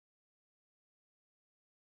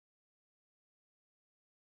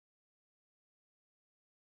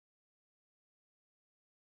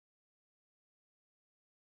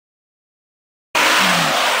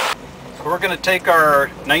We're going to take our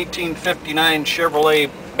 1959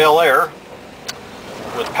 Chevrolet Bel Air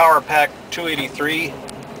with Power Pack 283,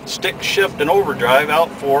 stick shift and overdrive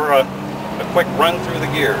out for a quick run through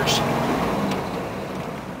the gears.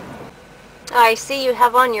 I see you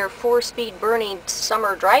have on your 4-speed burning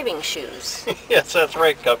summer driving shoes. Yes, that's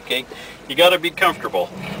right, Cupcake. You got to be comfortable.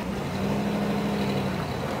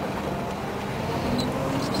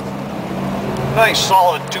 Nice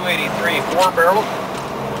solid 283 4-barrel.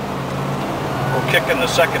 We'll kick in the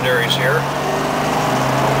secondaries here.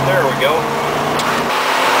 There we go.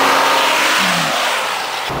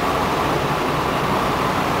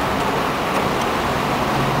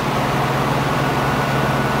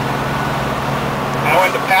 Now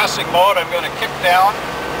into passing mode, I'm going to kick down,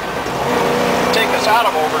 take us out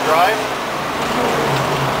of overdrive,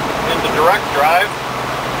 into direct drive,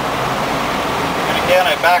 and again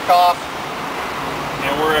I back off,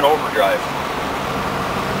 and we're in overdrive.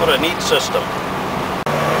 What a neat system.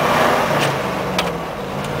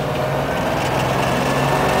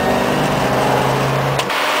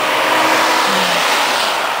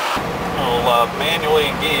 I'll manually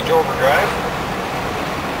engage overdrive.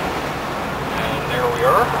 And there we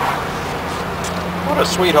are. What a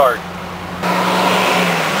sweetheart.